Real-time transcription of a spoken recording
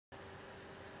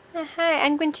Hi,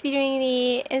 I'm going to be doing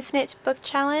the Infinite Book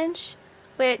Challenge,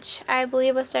 which I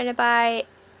believe was started by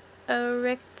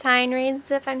Rick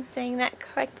Tynereads, if I'm saying that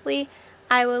correctly.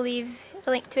 I will leave a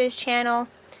link to his channel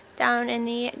down in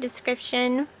the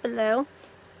description below.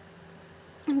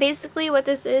 And basically what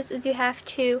this is you have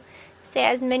to say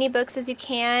as many books as you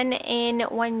can in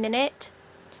 1 minute,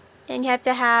 and you have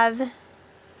to have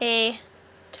a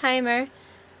timer.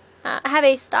 I have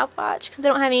a stopwatch because I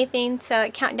don't have anything to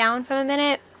count down from a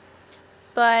minute,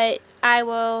 but I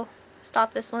will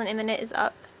stop this when a minute is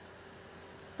up.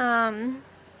 Yeah,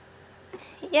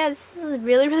 this is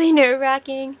really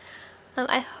nerve-wracking.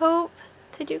 I hope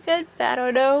to do good, but I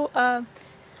don't know.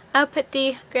 I'll put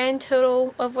the grand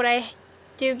total of what I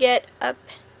do get up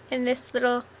in this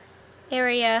little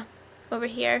area over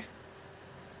here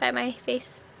by my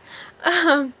face.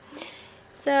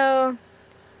 So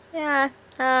yeah,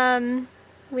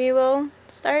 we will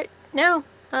start now.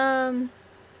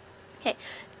 Okay,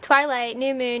 Twilight,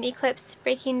 New Moon, Eclipse,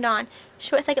 Breaking Dawn,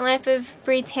 Short Second Life of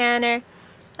Bree Tanner,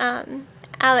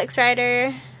 Alex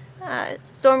Rider,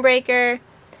 Stormbreaker,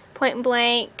 Point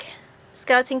Blank,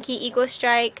 Skeleton Key, Eagle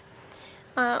Strike,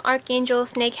 Archangel,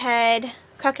 Snakehead,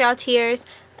 Crocodile Tears,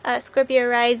 Scorpio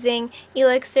Rising,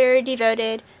 Elixir,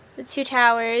 Devoted, The Two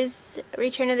Towers,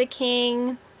 Return of the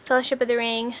King, Fellowship of the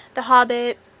Ring, The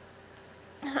Hobbit,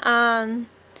 oh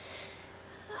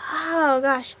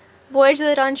gosh, Voyage of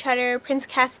the Dawn Treader, Prince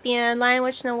Caspian, Lion,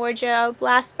 Witch, and the Wardrobe,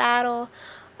 Last Battle,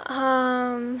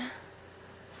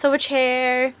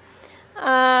 Silverchair,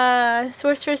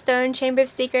 Sorcerer's Stone, Chamber of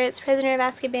Secrets, Prisoner of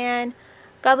Azkaban,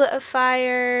 Goblet of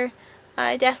Fire,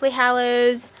 Deathly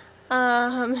Hallows,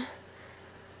 oh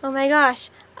my gosh,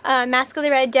 Mask of the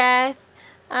Red Death,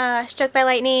 Struck by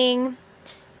Lightning,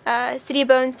 City of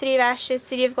Bones, City of Ashes,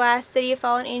 City of Glass, City of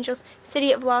Fallen Angels,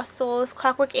 City of Lost Souls,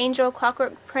 Clockwork Angel,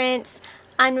 Clockwork Prince,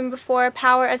 I'm Number 4,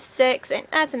 Power of 6, and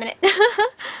that's a minute.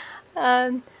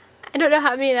 I don't know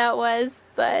how many that was,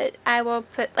 but I will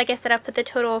put, like I said, I'll put the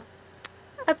total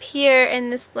up here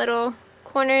in this little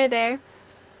corner there.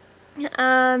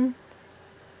 Let's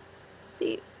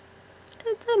see,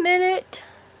 it's a minute.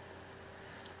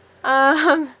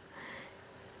 Yeah,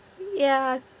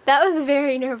 that was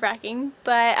very nerve-wracking,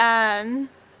 but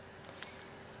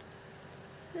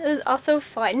it was also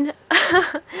fun.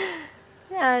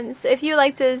 So if you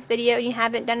liked this video and you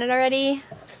haven't done it already,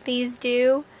 please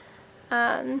do,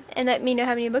 and let me know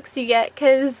how many books you get,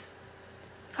 because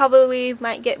probably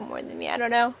might get more than me, I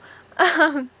don't know.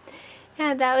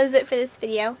 Yeah, that was it for this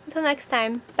video. Until next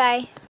time, bye.